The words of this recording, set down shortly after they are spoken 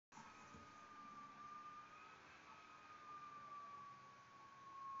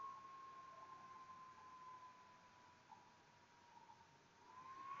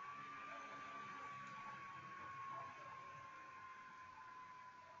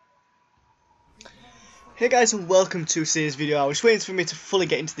Hey guys, and welcome to today's video. I was waiting for me to fully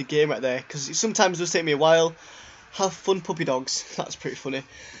get into the game right there because it sometimes does take me a while. Have fun, puppy dogs. That's pretty funny.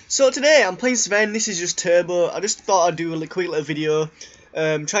 So today I'm playing Sven. This is just turbo. I just thought I'd do a quick little video, try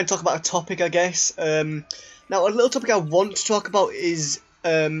and talk about a topic, I guess. Now a little topic I want to talk about is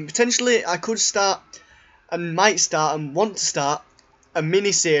potentially I could start and might start and want to start a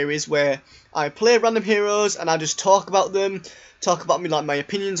mini series where I play random heroes and I just talk about them, talk about my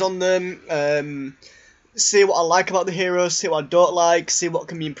opinions on them. See what I like about the heroes, see what I don't like, see what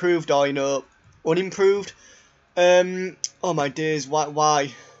can be improved or, unimproved. Oh my days,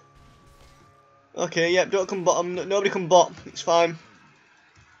 why? Okay, yep, don't come bottom, nobody come bot, it's fine.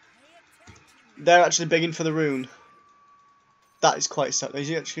 They're actually begging for the rune. That is quite sad. Is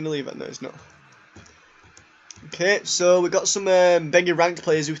he actually going to leave it? No, it's not. Okay, so we've got some begging ranked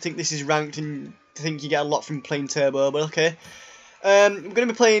players who think this is ranked and think you get a lot from playing turbo, but okay. We're going to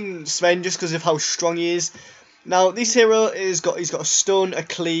be playing Sven just because of how strong he is. Now, this hero he's got a stun, a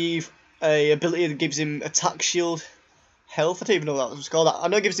cleave, a ability that gives him attack shield, health. I don't even know what that was called. I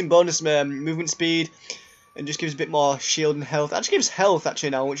know it gives him bonus movement speed, and just gives a bit more shield and health. It actually gives health actually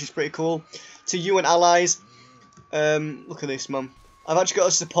now, which is pretty cool to you and allies. Look at this, man. I've actually got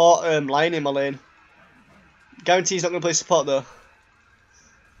a support line in my lane. Guarantee he's not going to play support though.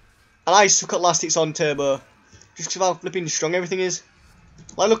 And I suck at last hits on turbo. Just because of how flipping strong everything is.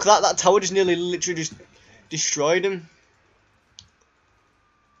 Like, look at that. That tower just literally just destroyed him.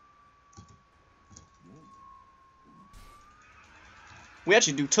 We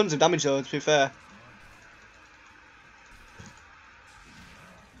actually do tons of damage though, to be fair.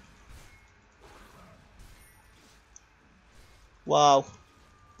 Wow.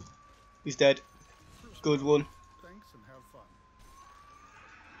 He's dead. Good one.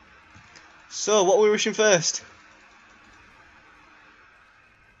 So, what are we rushing first?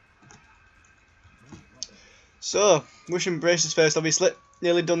 So, rushing braces first, obviously.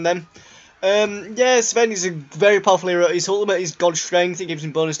 Nearly done them. Yeah, Sven is a very powerful hero. His ultimate is God Strength. It gives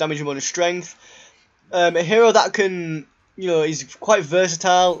him bonus damage and bonus strength. A hero that can, is quite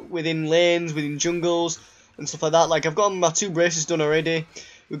versatile within lanes, within jungles, and stuff like that. Like, I've got my 2 braces done already.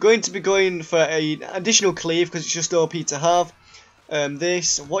 We're going to be going for an additional cleave because it's just OP to have.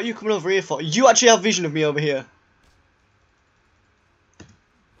 What are you coming over here for? You actually have vision of me over here.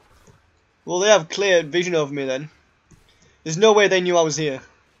 Well, they have clear vision of me then. There's no way they knew I was here.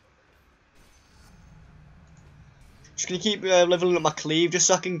 Just gonna keep leveling up my cleave just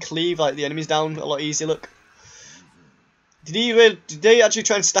so I can cleave like the enemies down a lot easier. Look. Did they actually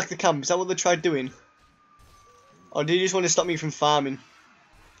try and stack the camp? Is that what they tried doing? Or did he just want to stop me from farming?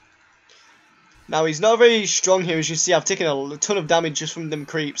 Now he's not very strong here, as you see. I've taken a ton of damage just from them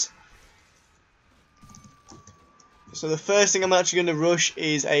creeps. So the first thing I'm actually going to rush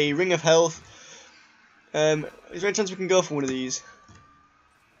is a ring of health. Is there any chance we can go for one of these?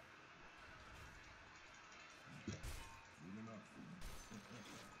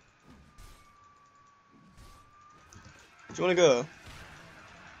 Do you want to go?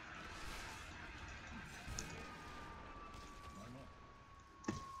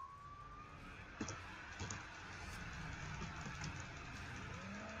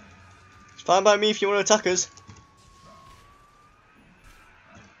 It's fine by me if you want to attack us.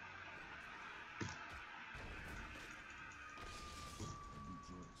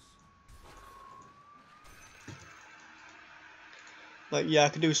 Like, yeah, I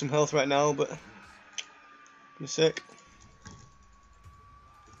could do some health right now, but in a sec.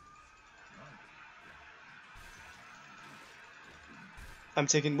 I'm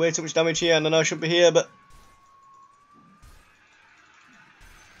taking way too much damage here, and I know I shouldn't be here, but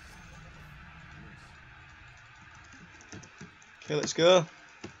okay, let's go.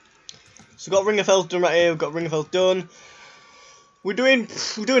 So we've got Ring of Health done right here. We've got Ring of Health done. We're doing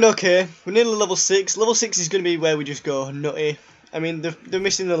okay. We're nearly level 6. Level 6 is going to be where we just go nutty. I mean, they're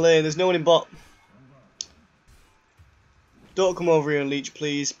missing the lane. There's no one in bot. Don't come over here and leech,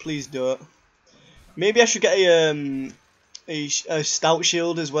 please. Please don't. Maybe I should get a stout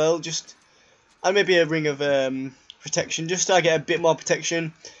shield as well. And maybe a ring of protection, just so I get a bit more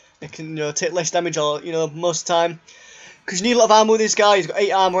protection. I can take less damage most of the time. Because you need a lot of armor with this guy. He's got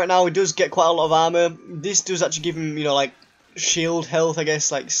 8 armor right now. He does get quite a lot of armor. This does actually give him like shield health, I guess,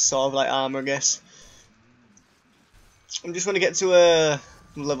 like sort of like armor, I guess. I'm just going to get to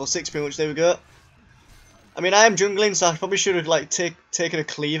level 6 pretty much. There we go. I mean, I am jungling, so I probably should have like taken a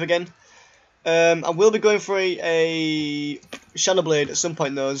cleave again. I will be going for a Shadow Blade at some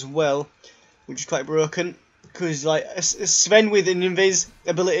point though as well, which is quite broken. Because like a Sven with an invis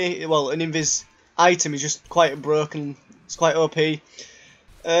ability, well, an invis item is just quite broken. It's quite OP.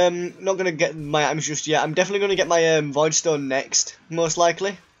 Not gonna get my items just yet. I'm definitely gonna get my Void Stone next, most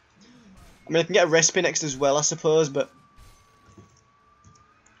likely. I mean, I can get a recipe next as well, I suppose, but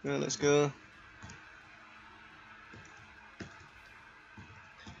yeah, let's go.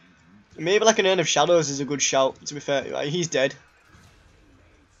 Maybe like an Urn of Shadows is a good shout, to be fair. Right, he's dead.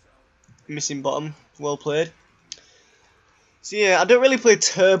 Missing bottom. Well played. So yeah, I don't really play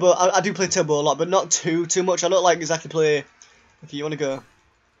Turbo. I do play Turbo a lot, but not too much. I don't like exactly play... Okay, you want to go?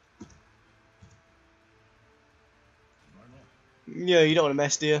 Yeah, you don't want to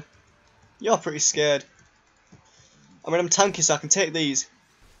mess, do you? You're pretty scared. I mean, I'm tanky, so I can take these.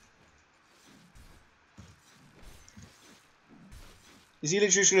 Is he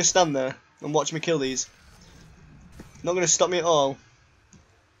literally just going to stand there and watch me kill these? Not going to stop me at all.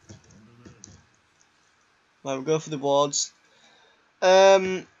 Right, we'll go for the wards. I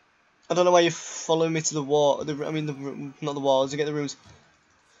don't know why you're following me to the ward. Not the wards. I get the rooms.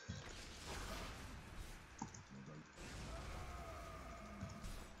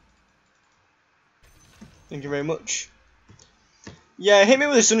 Thank you very much. Yeah, hit me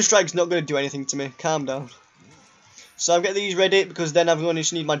with a Sunstrike's not going to do anything to me. Calm down. So I've got these ready because then I've only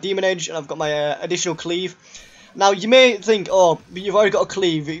just need my Demon Edge and I've got my additional Cleave. Now you may think, oh, but you've already got a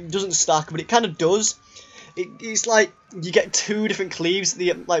Cleave. It doesn't stack, but it kind of does. It's like you get two different cleaves.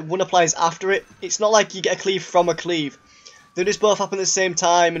 Like one applies after it. It's not like you get a cleave from a cleave. They just both happen at the same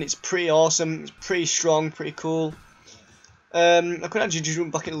time, and it's pretty awesome. It's pretty strong, pretty cool. I could actually just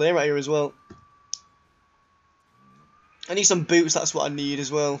jump back in lane right here as well. I need some boots. That's what I need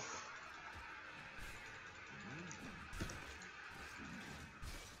as well.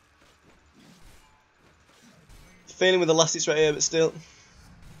 Failing with elastics right here, but still.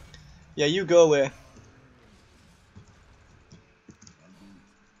 Yeah, you go away.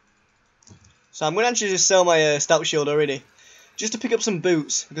 So I'm going to actually just sell my stout shield already. Just to pick up some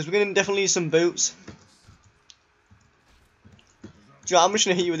boots. Because we're going to definitely need some boots. Do you know, I'm just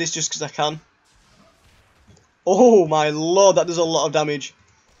going to hit you with this just because I can. Oh my lord, that does a lot of damage.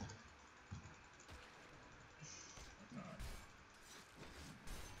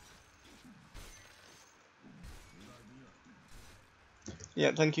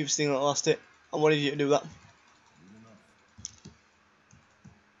 Yeah, thank you for stealing that last hit. I wanted you to do that.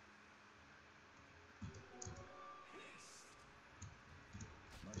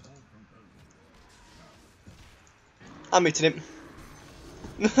 I'm hitting him.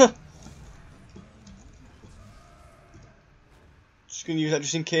 Just going to use that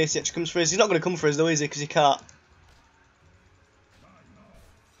just in case he actually comes for us. He's not going to come for us though, is he? Because he can't.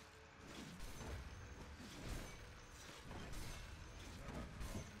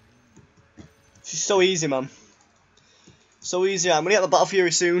 This is so easy, man. So easy. I'm going to get the Battle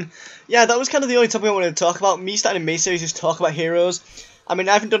Fury soon. Yeah, that was kind of the only topic I wanted to talk about. Me starting a May series just talk about heroes. I mean,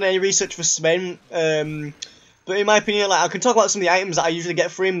 I haven't done any research for Sven. But in my opinion, like I can talk about some of the items that I usually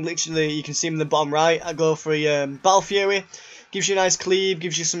get for him. Literally, you can see him in the bottom right. I go for a Battle Fury. Gives you a nice cleave.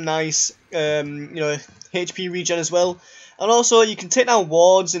 Gives you some nice, HP regen as well. And also, you can take down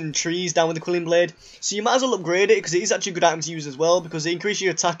wards and trees down with the Quilling Blade. So you might as well upgrade it because it is actually a good item to use as well. Because it increases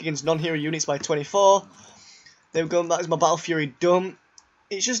your attack against non-hero units by 24. There we go. That is my Battle Fury done.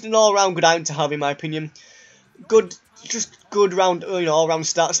 It's just an all-round good item to have, in my opinion. Good, just good round, all-round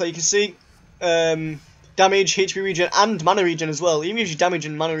stats that you can see. Damage, HP regen, and mana regen as well. Even gives you damage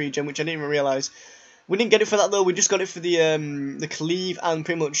and mana regen, which I didn't even realise. We didn't get it for that though. We just got it for the cleave and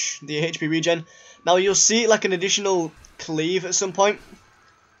pretty much the HP regen. Now you'll see like an additional cleave at some point.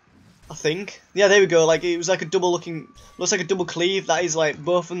 I think. Yeah, there we go. Like it was like a double looks like a double cleave. That is like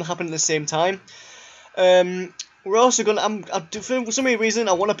both of them happen at the same time. We're also gonna. For some reason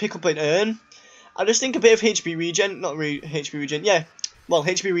I want to pick up an urn. I just think a bit of HP regen, not HP regen. Yeah, well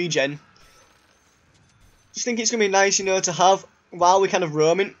HP regen. Just think it's going to be nice, to have while we're kind of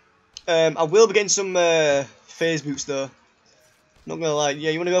roaming. I will be getting some phase boots though. Not going to lie. Yeah,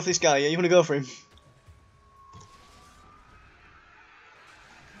 you want to go for this guy? Yeah, you want to go for him?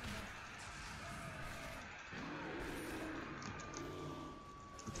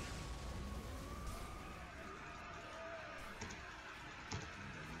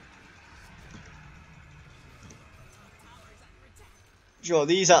 Sure,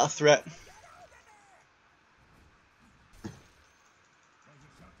 these aren't a threat.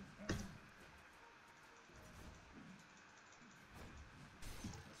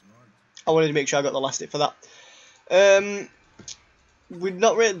 I wanted to make sure I got the last hit for that. We're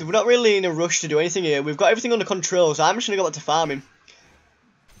not really in a rush to do anything here. We've got everything under control, so I'm just gonna go back to farming.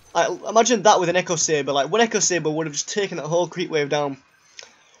 Imagine that with an Echo Saber. Like one Echo Saber would have just taken that whole creep wave down.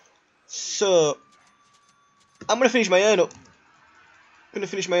 So I'm gonna finish my urn up. Gonna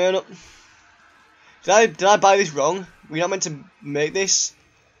finish my urn up. Did I buy this wrong? We're not meant to make this.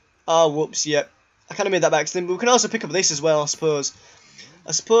 Oh, whoops, yep. I kind of made that by accident, but we can also pick up this as well, I suppose.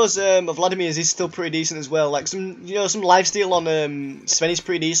 I suppose Vladimir's is still pretty decent as well. Like some lifesteal on Sven is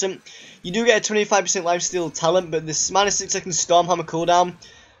pretty decent. You do get a 25% lifesteal talent, but this -6 second Stormhammer cooldown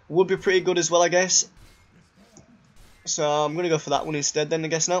would be pretty good as well, I guess. So I'm gonna go for that one instead then, I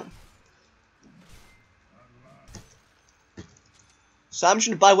guess now. So I'm just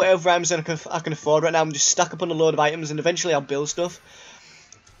gonna buy whatever items I can afford right now and just stack up on a load of items, and eventually I'll build stuff.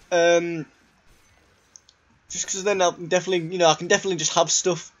 Just because then I'll definitely, I can definitely just have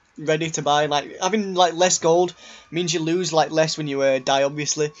stuff ready to buy. Like having like less gold means you lose like less when you die,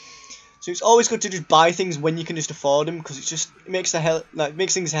 obviously. So it's always good to just buy things when you can just afford them, because it makes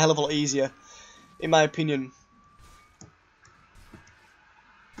makes things a hell of a lot easier, in my opinion.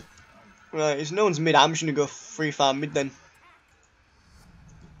 Right, if no one's mid, I'm just gonna go free farm mid then.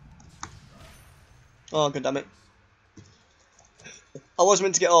 Oh god damn it! I was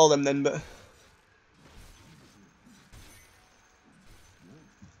meant to get all of them then, but.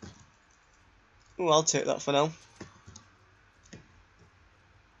 Oh, I'll take that for now.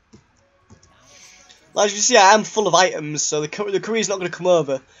 Like as you see, I am full of items, so the courier's not going to come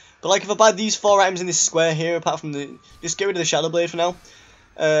over. But like if I buy these 4 items in this square here, apart from just get rid of the Shadow Blade for now,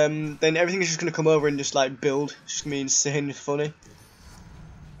 then everything is just going to come over and just like build. It's just going to be insane and funny.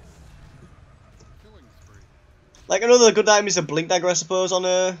 Like another good item is a Blink Dagger, I suppose,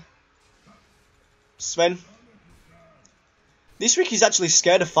 on Sven. This Ricky's actually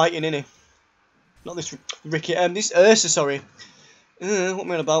scared of fighting, isn't he? Not this Ricky, this Ursa, sorry. What am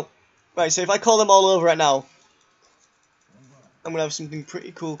I on about? Right, so if I call them all over right now, I'm gonna have something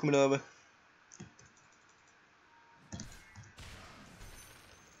pretty cool coming over.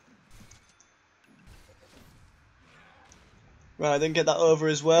 Right, then get that over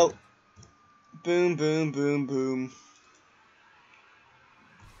as well. Boom, boom, boom, boom.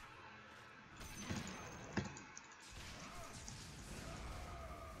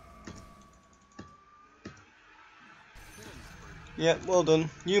 Yeah, well done.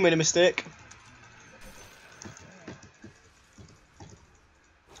 You made a mistake.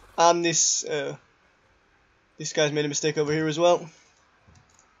 And this guy's made a mistake over here as well.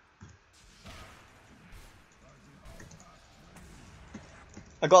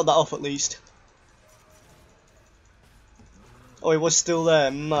 I got that off at least. Oh, he was still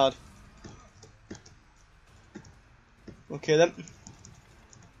there. Mad. Okay then.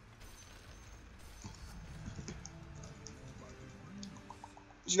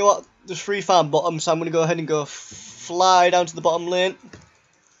 You know what? There's free farm bottom, so I'm going to go ahead and go fly down to the bottom lane.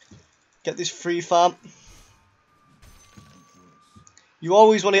 Get this free farm. You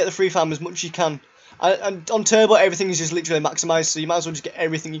always want to get the free farm as much as you can. And on turbo, everything is just literally maximised, so you might as well just get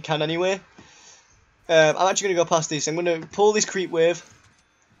everything you can anyway. I'm actually going to go past this. I'm going to pull this creep wave.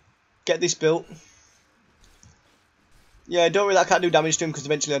 Get this built. Yeah, I can't do damage to him because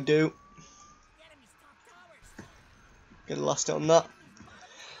eventually I do. Get a last hit on that.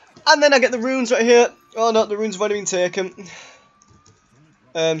 And then I get the runes right here. Oh no, the runes have already been taken.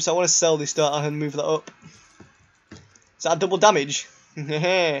 So I want to sell this, don't I, and move that up. Is that a double damage?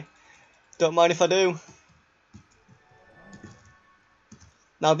 Don't mind if I do.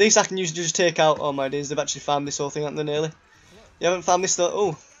 Now this I can use to just take out. Oh my days, they've actually farmed this whole thing, haven't they, nearly? You haven't farmed this though.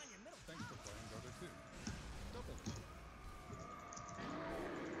 Oh.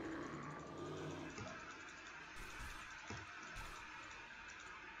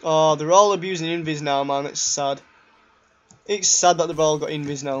 Oh, they're all abusing invis now, man. It's sad. It's sad that they've all got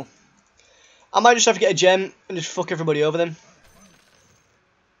invis now. I might just have to get a gem and just fuck everybody over then.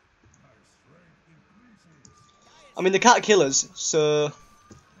 I mean, they can't kill us, so...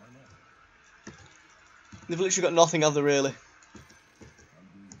 They've literally got nothing, have they, really?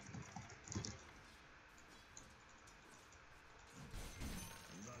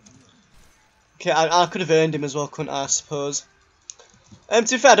 Okay, I could have earned him as well, couldn't I suppose? To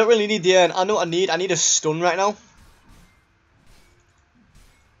be fair, I don't really need the earn. I know what I need. I need a stun right now.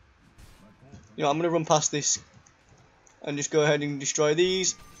 You know, I'm going to run past this and just go ahead and destroy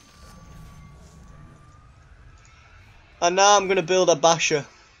these. And now I'm going to build a basher.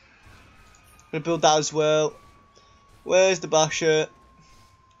 I'm going to build that as well. Where's the basher?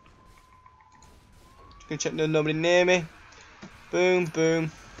 Just going to check nobody near me. Boom,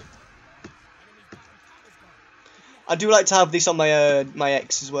 boom. I do like to have this on my my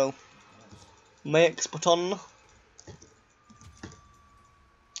X as well. My X button.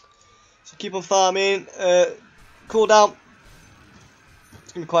 So keep on farming. Cooldown.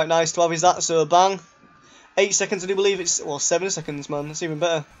 It's gonna be quite nice to have is that. So bang. 8 seconds, I do believe it's, well, 7 seconds, man. That's even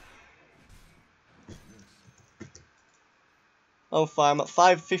better. Oh, fine. I'm at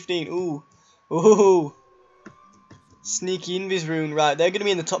 5:15. Ooh. Ooh. Sneaky invis rune. Right, they're going to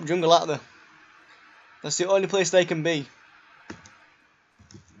be in the top jungle, aren't they? That's the only place they can be.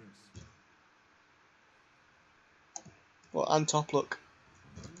 Well, and top, look.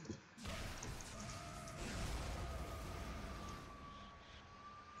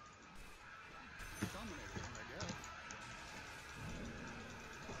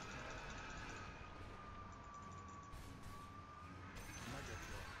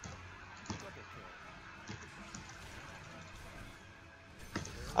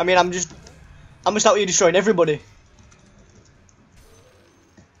 I mean, I'm just out here destroying everybody.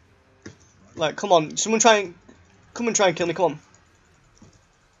 Like, come on, someone come and try and kill me, come on.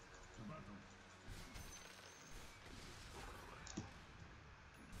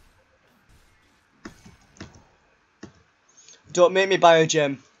 Don't make me buy a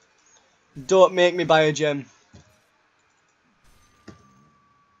gem. Don't make me buy a gem.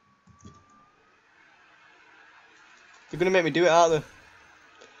 They're gonna make me do it, aren't they?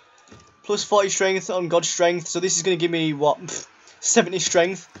 Plus 40 strength on God's strength, so this is gonna give me what? 70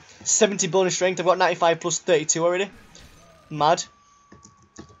 strength, 70 bonus strength. I've got 95 plus 32 already. Mad.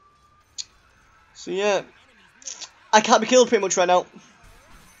 So yeah, I can't be killed pretty much right now.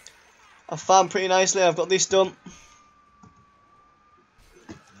 I've farmed pretty nicely. I've got this done.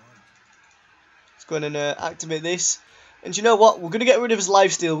 Let's go ahead and activate this. And you know what? We're gonna get rid of his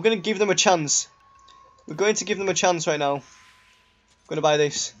lifesteal. We're gonna give them a chance. We're going to give them a chance right now. I'm gonna buy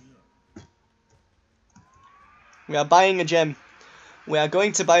this. We are buying a gem. We are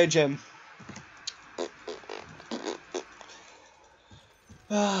going to buy a gem.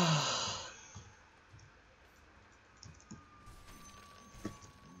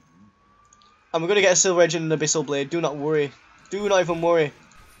 And we're going to get a silver edge and an abyssal blade. Do not worry. Do not even worry.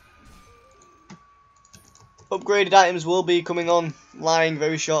 Upgraded items will be coming online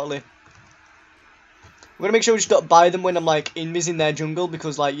very shortly. We're going to make sure we just don't buy them when I'm like in their jungle,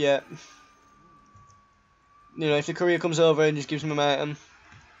 because like, yeah, you know, if the courier comes over and just gives me my item.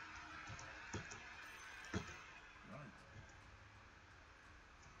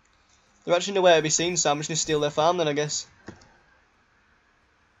 They're actually nowhere to be seen, so I'm just going to steal their farm then, I guess.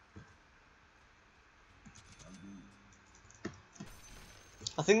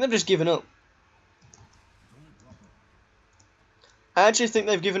 I think they've just given up. I actually think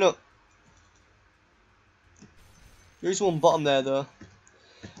they've given up. There is one bottom there, though.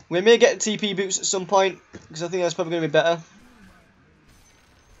 We may get TP boots at some point, because I think that's probably going to be better.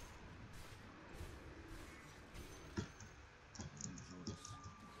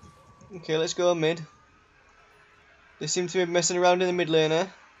 Okay, let's go mid. They seem to be messing around in the mid lane, eh?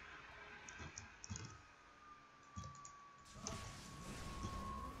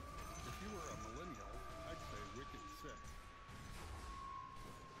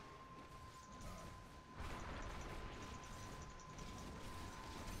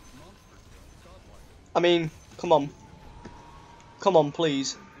 I mean, come on. Come on,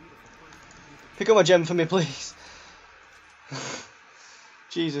 please. Pick up my gem for me, please.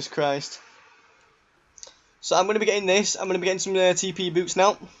 Jesus Christ. So I'm going to be getting this. I'm going to be getting some TP boots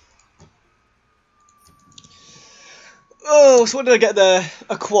now. Oh, so what did I get there?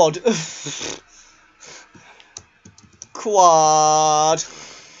 A quad. Quad.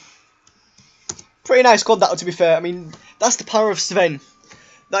 Pretty nice quad, that, to be fair. I mean, that's the power of Sven.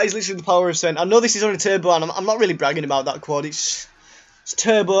 That is literally the power of Sven. I know this is on a turbo, and I'm not really bragging about that quad. It's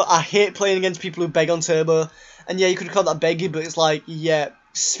turbo. I hate playing against people who beg on turbo. And yeah, you could have called that beggy, but it's like, yeah,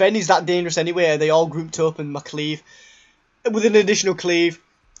 Sven is that dangerous anyway. They all grouped up, and my cleave, with an additional cleave,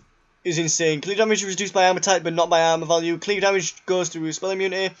 is insane. Cleave damage is reduced by armor type, but not by armor value. Cleave damage goes through spell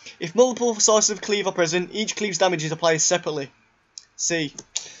immunity. If multiple sources of cleave are present, each cleave's damage is applied separately. See,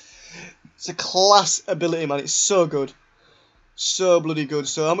 it's a class ability, man. It's so good. So bloody good.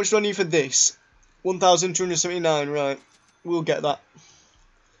 So how much do I need for this? 1,279, right. We'll get that.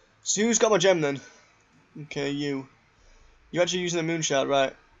 So who's got my gem then? Okay, you. You're actually using the moonshot,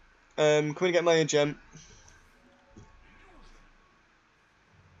 right. Can we get my gem?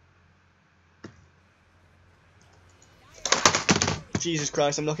 Jesus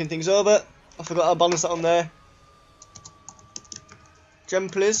Christ, I'm knocking things over. I forgot how to balance that on there. Gem,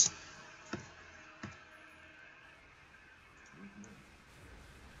 please.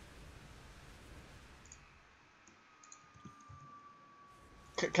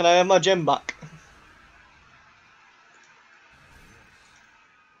 Can I have my gem back?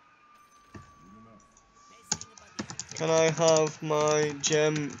 Can I have my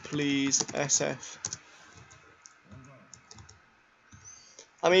gem, please, SF?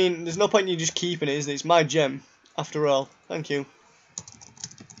 I mean, there's no point in you just keeping it, is there? It's my gem, after all. Thank you.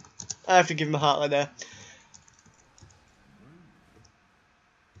 I have to give him a heart like there.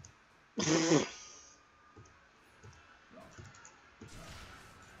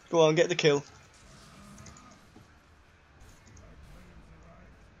 Go on, get the kill.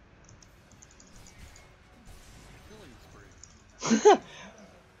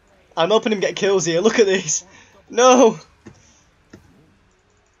 I'm hoping him get kills here. Look at this. No.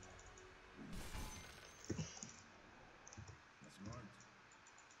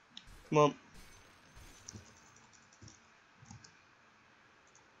 Come on.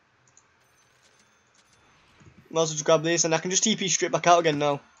 Might as well just grab this and I can just TP straight back out again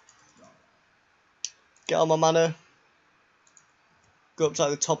now. Get all my mana. Go up to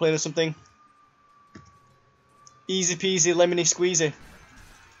like the top lane or something. Easy peasy, lemony squeezy.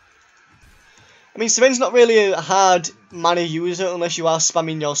 I mean, Sven's not really a hard mana user unless you are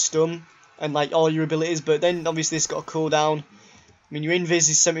spamming your stun and like all your abilities, but then obviously it's got a cooldown. I mean, your invis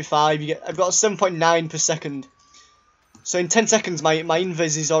is 75. I've got 7.9 per second. So in 10 seconds, my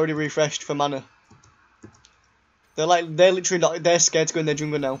invis is already refreshed for mana. They're literally not, they're scared to go in their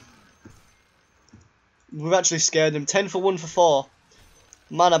jungle now. We've actually scared them. 10 for 1 for 4.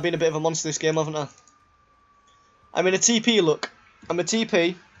 Man, I've been a bit of a monster this game, haven't I? I'm in a TP, look. I'm a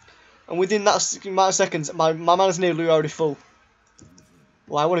TP. And within that amount of seconds, my mana's nearly already full.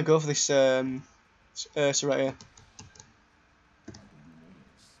 Well, I want to go for this Ursa right here.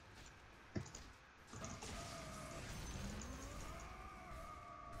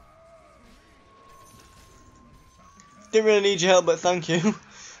 Didn't really need your help, but thank you,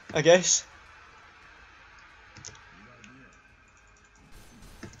 I guess.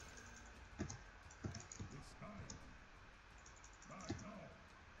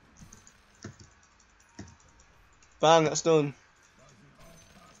 Bang, that's done.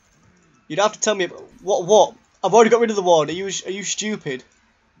 You'd have to tell me what? I've already got rid of the ward. Are you stupid?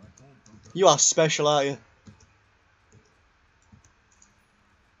 You are special, aren't you?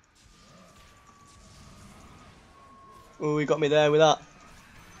 Oh, he got me there with that.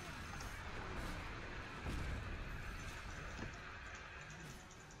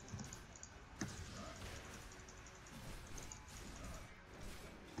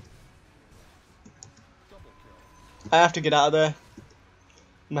 I have to get out of there.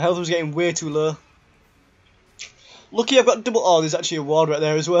 My health was getting way too low. Lucky I've got double... Oh, there's actually a ward right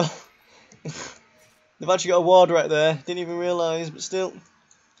there as well. They've actually got a ward right there. Didn't even realise, but still.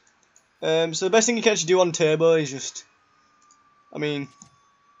 So the best thing you can actually do on turbo is just... I mean...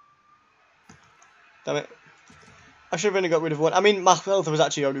 Damn it. I should have only got rid of one. I mean, my health was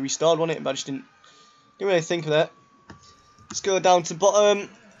actually already restored, wasn't it? But I just didn't really think of that. Let's go down to bottom.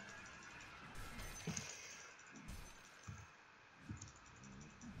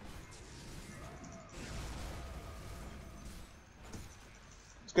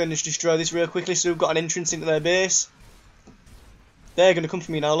 Let's go and just destroy this real quickly so we've got an entrance into their base. They're going to come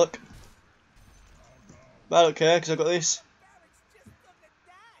for me now, look. But I don't care because I've got this.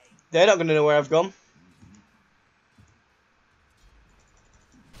 They're not going to know where I've gone.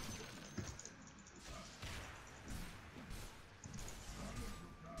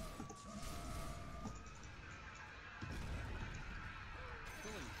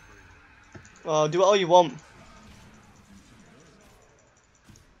 Oh, do it all you want.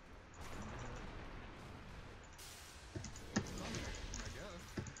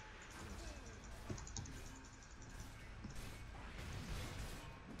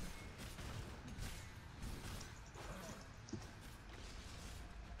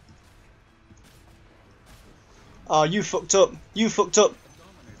 Oh, you fucked up. You fucked up.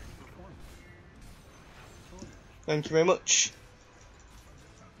 Thank you very much.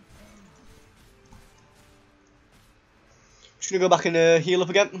 Just gonna go back and heal up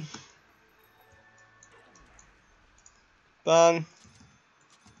again. Bang.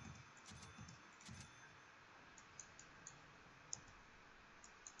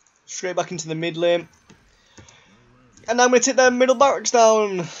 Straight back into the mid lane. And now I'm going to take their middle barracks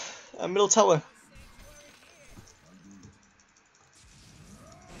down. Middle tower.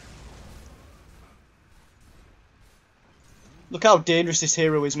 Look how dangerous this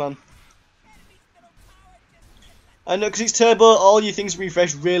hero is, man. I know, because it's turbo, all your things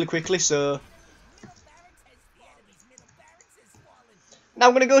refresh really quickly, so... Now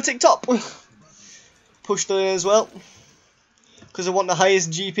I'm going to go take top. Push the lane as well. Because I want the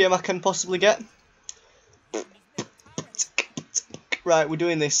highest GPM I can possibly get. Right, we're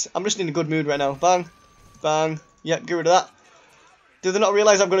doing this. I'm just in a good mood right now. Bang. Bang. Yep, get rid of that. Do they not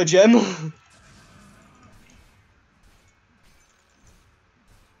realise I've got a gem?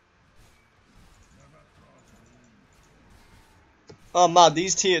 Oh man,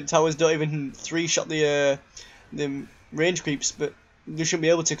 these towers don't even three-shot the range creeps, but they shouldn't be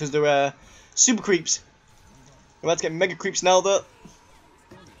able to because they're super creeps. We're about to get mega creeps now though.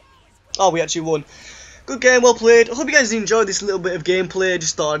 Oh, we actually won. Good game, well played. I hope you guys enjoyed this little bit of gameplay. I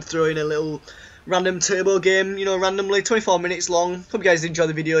just thought I'd throw in a little random turbo game, you know, randomly, 24 minutes long. Hope you guys enjoyed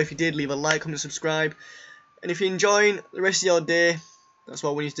the video. If you did, leave a like, comment, subscribe. And if you're enjoying the rest of your day, that's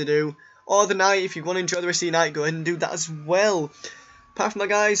what we need to do. Or the night, if you want to enjoy the rest of your night, go ahead and do that as well. Apart from that,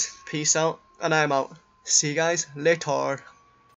 guys, peace out, and I'm out. See you guys later.